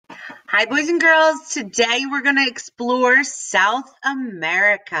Hi, boys and girls. Today we're going to explore South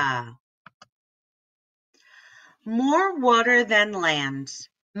America. More water than land.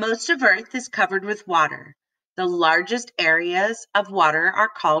 Most of Earth is covered with water. The largest areas of water are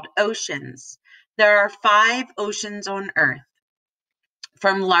called oceans. There are 5 oceans on Earth.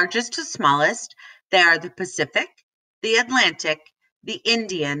 From largest to smallest, they are the Pacific, the Atlantic, the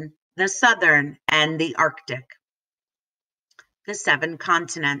Indian, the Southern, and the Arctic. The 7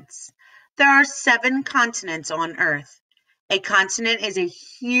 continents. There are 7 continents on Earth. A continent is a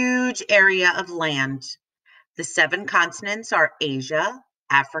huge area of land. The 7 continents are Asia,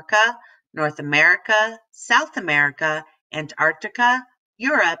 Africa, North America, South America, Antarctica,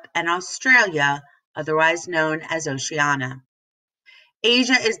 Europe, and Australia, otherwise known as Oceania.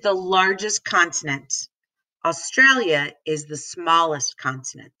 Asia is the largest continent. Australia is the smallest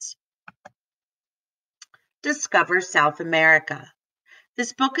continent. Discover South America.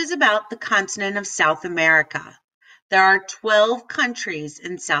 This book is about the continent of South America. There are 12 countries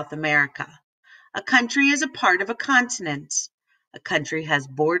in South America. A country is a part of a continent. A country has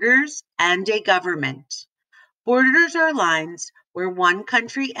borders and a government. Borders are lines where one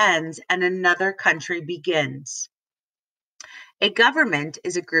country ends and another country begins. A government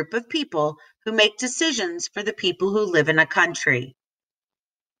is a group of people who make decisions for the people who live in a country.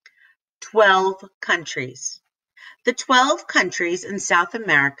 12 countries. The 12 countries in South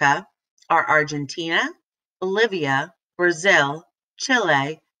America are Argentina, Bolivia, Brazil,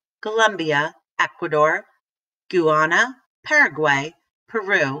 Chile, Colombia, Ecuador, Guyana, Paraguay,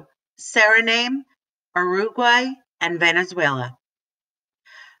 Peru, Suriname, Uruguay, and Venezuela.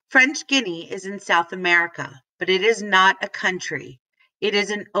 French Guiana is in South America, but it is not a country. It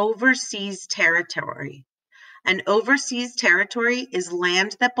is an overseas territory. An overseas territory is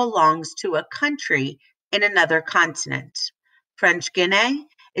land that belongs to a country in another continent. French Guiana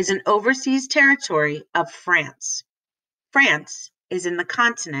is an overseas territory of France. France is in the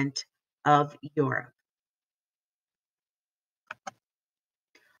continent of Europe.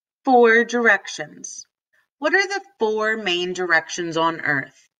 4 directions. What are the 4 main directions on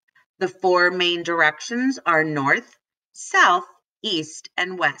Earth? The 4 main directions are north, south, east,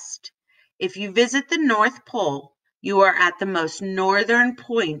 and west. If you visit the North Pole, you are at the most northern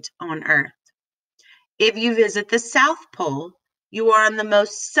point on Earth. If you visit the South Pole, you are on the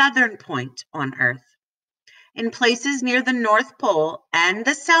most southern point on Earth. In places near the North Pole and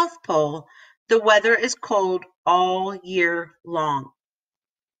the South Pole, the weather is cold all year long.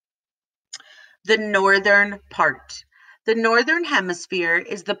 The northern part. The northern hemisphere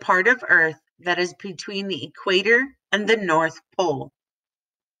is the part of Earth that is between the equator and the North Pole.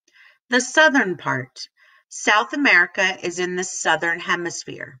 The southern part. South America is in the southern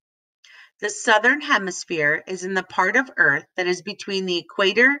hemisphere. The southern hemisphere is in the part of Earth that is between the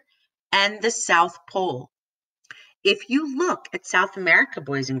equator and the South Pole. If you look at South America,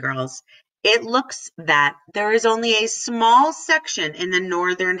 boys and girls, it looks that there is only a small section in the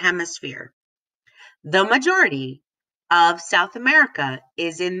northern hemisphere. The majority of South America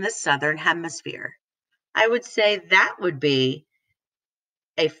is in the southern hemisphere. I would say that would be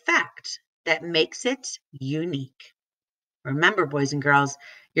a fact that makes it unique. Remember, boys and girls,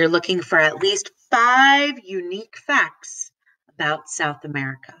 you're looking for at least 5 unique facts about South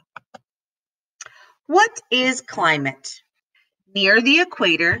America. What is climate? Near the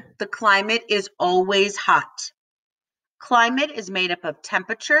equator, the climate is always hot. Climate is made up of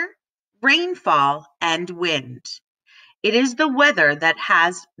temperature, rainfall, and wind. It is the weather that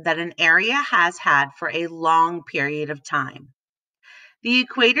an area has had for a long period of time. The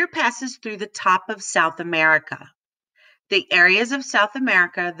equator passes through the top of South America. The areas of South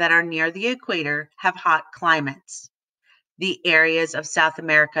America that are near the equator have hot climates. The areas of South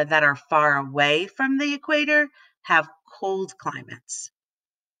America that are far away from the equator have cold climates.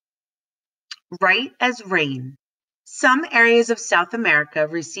 Right as rain. Some areas of South America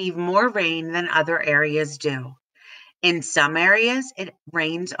receive more rain than other areas do. In some areas, it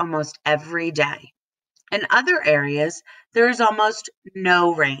rains almost every day. In other areas, there is almost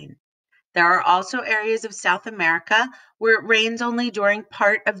no rain. There are also areas of South America where it rains only during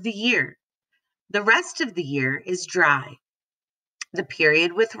part of the year. The rest of the year is dry. The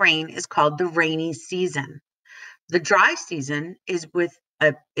period with rain is called the rainy season. The dry season is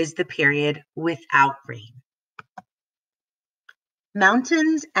the period without rain.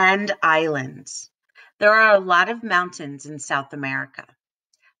 Mountains and islands. There are a lot of mountains in South America.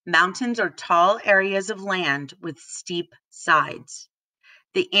 Mountains are tall areas of land with steep sides.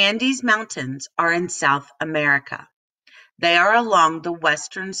 The Andes Mountains are in South America. They are along the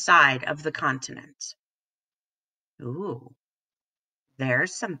western side of the continent. Ooh,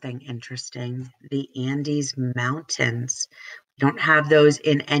 There's something interesting. The Andes Mountains. We don't have those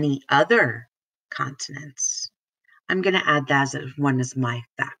in any other continents. I'm going to add that as one of my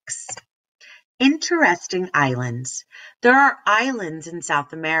facts. Interesting islands. There are islands in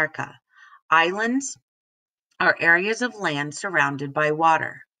South America. Islands are areas of land surrounded by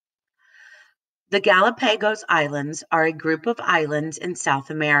water. The Galapagos Islands are a group of islands in South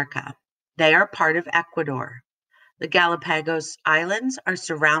America. They are part of Ecuador. The Galapagos Islands are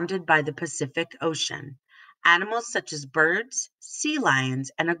surrounded by the Pacific Ocean. Animals such as birds, sea lions,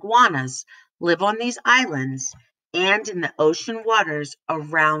 and iguanas live on these islands and in the ocean waters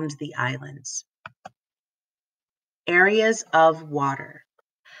around the islands. Areas of water.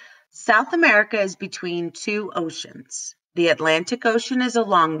 South America is between two oceans. The Atlantic Ocean is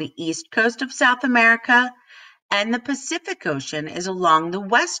along the east coast of South America, and the Pacific Ocean is along the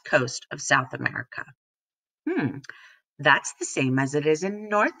west coast of South America. That's the same as it is in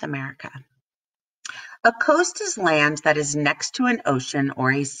North America. A coast is land that is next to an ocean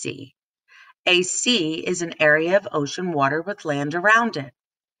or a sea. A sea is an area of ocean water with land around it.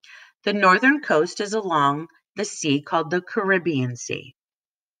 The northern coast is along the sea called the Caribbean Sea.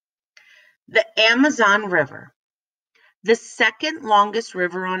 The Amazon River. The second longest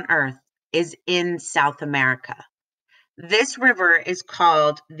river on Earth is in South America. This river is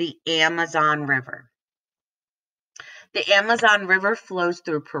called the Amazon River. The Amazon River flows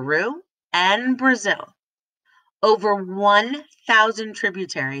through Peru and Brazil. Over 1,000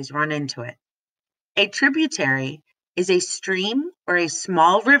 tributaries run into it. A tributary is a stream or a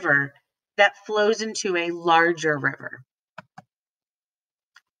small river that flows into a larger river.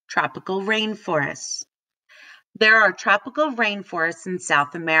 Tropical rainforests. There are tropical rainforests in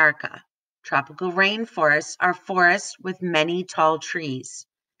South America. Tropical rainforests are forests with many tall trees.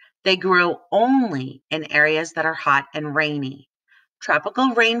 They grow only in areas that are hot and rainy.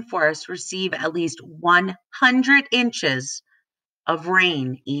 Tropical rainforests receive at least 100 inches of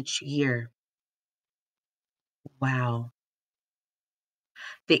rain each year. Wow.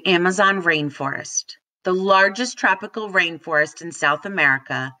 The Amazon rainforest. The largest tropical rainforest in South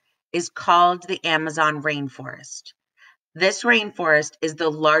America is called the Amazon rainforest. This rainforest is the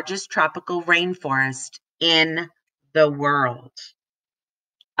largest tropical rainforest in the world.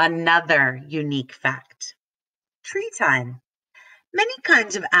 Another unique fact. Tree time. Many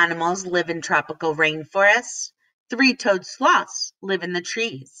kinds of animals live in tropical rainforests. Three-toed sloths live in the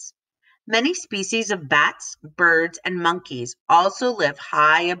trees. Many species of bats, birds, and monkeys also live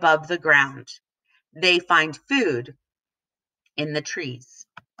high above the ground. They find food in the trees.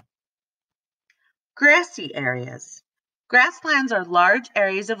 Grassy areas. Grasslands are large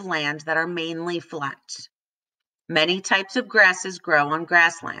areas of land that are mainly flat. Many types of grasses grow on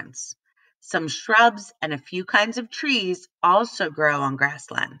grasslands. Some shrubs and a few kinds of trees also grow on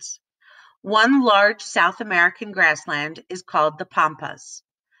grasslands. One large South American grassland is called the Pampas.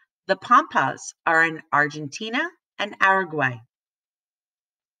 The Pampas are in Argentina and Uruguay.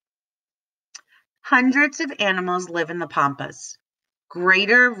 Hundreds of animals live in the Pampas.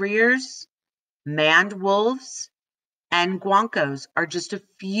 Greater rheas, maned wolves, and guancos are just a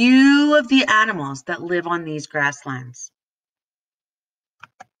few of the animals that live on these grasslands.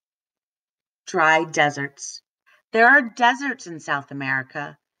 Dry deserts. There are deserts in South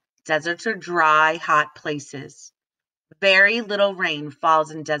America. Deserts are dry, hot places. Very little rain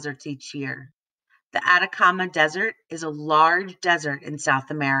falls in deserts each year. The Atacama Desert is a large desert in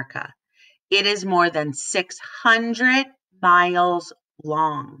South America. It is more than 600 miles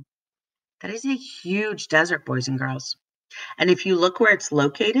long. That is a huge desert, boys and girls. And if you look where it's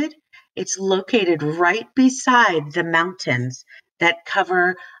located right beside the mountains that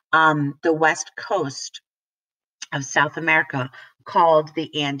cover the west coast of South America, called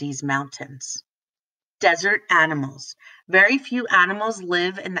the Andes Mountains. Desert animals. Very few animals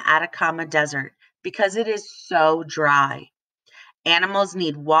live in the Atacama Desert because it is so dry. Animals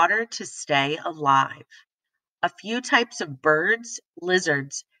need water to stay alive. A few types of birds,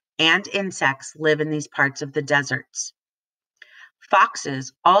 lizards, and insects live in these parts of the deserts.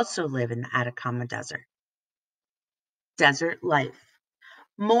 Foxes also live in the Atacama Desert. Desert life.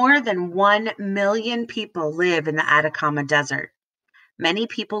 More than 1 million people live in the Atacama Desert. Many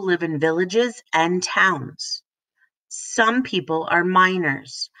people live in villages and towns. Some people are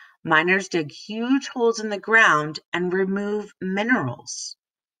miners. Miners dig huge holes in the ground and remove minerals.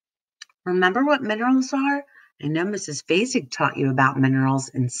 Remember what minerals are? I know Mrs. Fasig taught you about minerals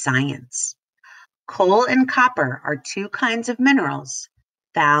in science. Coal and copper are two kinds of minerals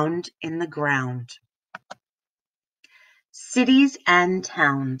found in the ground. Cities and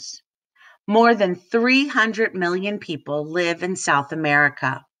towns. More than 300 million people live in South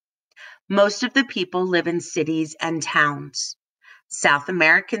America. Most of the people live in cities and towns. South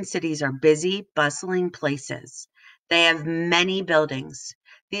American cities are busy, bustling places. They have many buildings.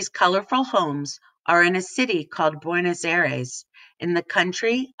 These colorful homes are in a city called Buenos Aires in the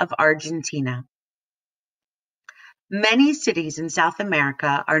country of Argentina. Many cities in South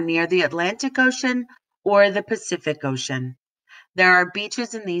America are near the Atlantic Ocean or the Pacific Ocean. There are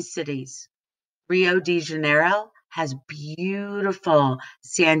beaches in these cities. Rio de Janeiro has beautiful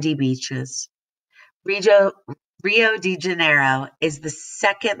sandy beaches. Rio, Rio de Janeiro is the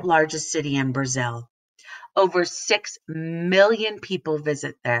second largest city in Brazil. Over 6 million people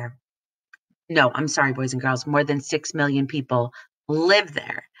visit there. No, I'm sorry, boys and girls, more than 6 million people live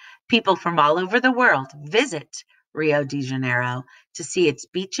there. People from all over the world visit Rio de Janeiro to see its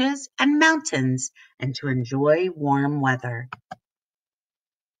beaches and mountains and to enjoy warm weather.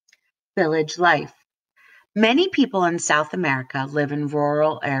 Village life. Many people in South America live in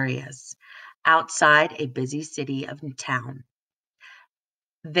rural areas outside a busy city of town.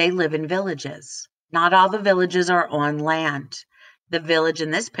 They live in villages. Not all the villages are on land. The village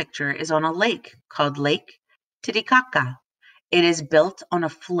in this picture is on a lake called Lake Titicaca. It is built on a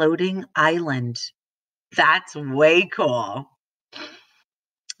floating island. That's way cool.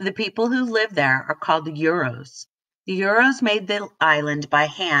 The people who live there are called the Euros. The Euros made the island by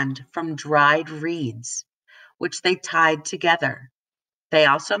hand from dried reeds, which they tied together. They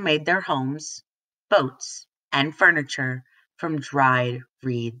also made their homes, boats, and furniture from dried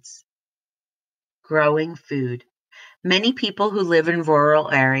reeds. Growing food. Many people who live in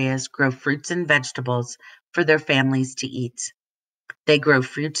rural areas grow fruits and vegetables for their families to eat. They grow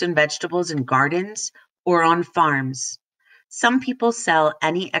fruits and vegetables in gardens or on farms. Some people sell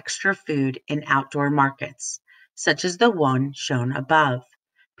any extra food in outdoor markets, such as the one shown above.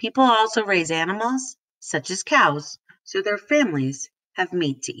 People also raise animals, such as cows, so their families have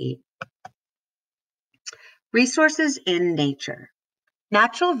meat to eat. Resources in nature.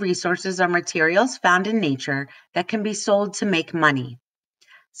 Natural resources are materials found in nature that can be sold to make money.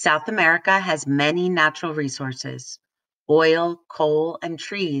 South America has many natural resources. Oil, coal, and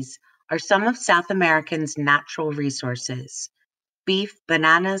trees are some of South Americans' natural resources. Beef,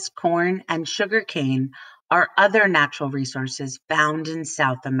 bananas, corn, and sugarcane are other natural resources found in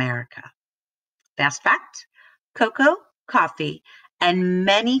South America. Fast fact: cocoa, coffee, and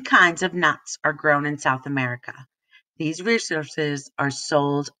many kinds of nuts are grown in South America. These resources are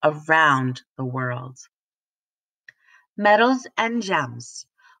sold around the world. Metals and gems.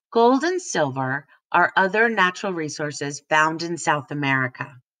 Gold and silver are other natural resources found in South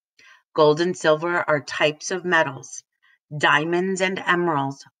America. Gold and silver are types of metals. Diamonds and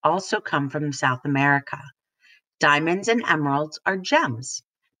emeralds also come from South America. Diamonds and emeralds are gems.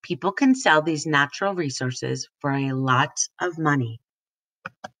 People can sell these natural resources for a lot of money.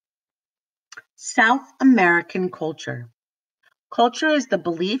 South American culture. Culture is the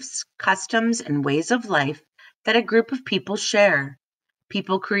beliefs, customs, and ways of life that a group of people share.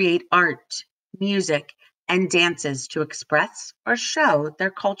 People create art, music, and dances to express or show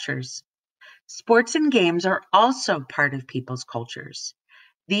their cultures. Sports and games are also part of people's cultures.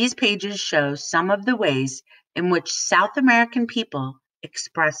 These pages show some of the ways in which South American people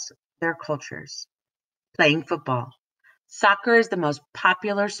express their cultures. Playing football. Soccer is the most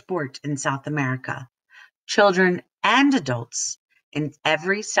popular sport in South America. Children and adults in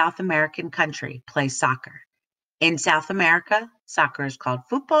every South American country play soccer. In South America, soccer is called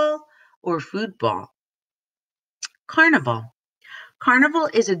football or football. Carnival. Carnival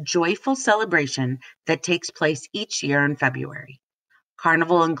is a joyful celebration that takes place each year in February.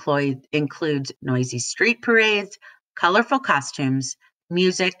 Carnival includes noisy street parades, colorful costumes,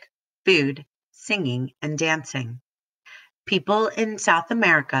 music, food, singing, and dancing. People in South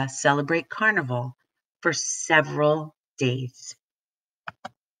America celebrate Carnival for several days.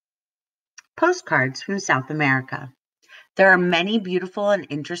 Postcards from South America. There are many beautiful and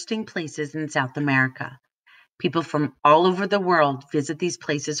interesting places in South America. People from all over the world visit these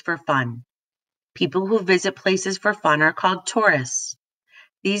places for fun. People who visit places for fun are called tourists.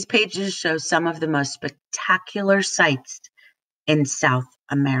 These pages show some of the most spectacular sights in South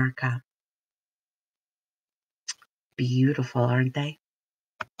America. Beautiful, aren't they?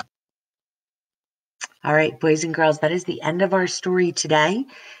 All right, boys and girls, that is the end of our story today.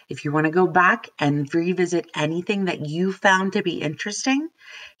 If you want to go back and revisit anything that you found to be interesting,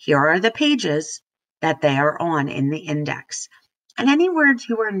 here are the pages that they are on in the index. And any words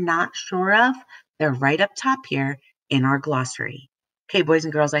you are not sure of, they're right up top here in our glossary. Okay, boys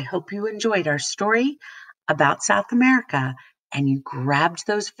and girls, I hope you enjoyed our story about South America and you grabbed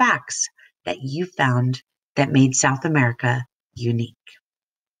those facts that you found that made South America unique?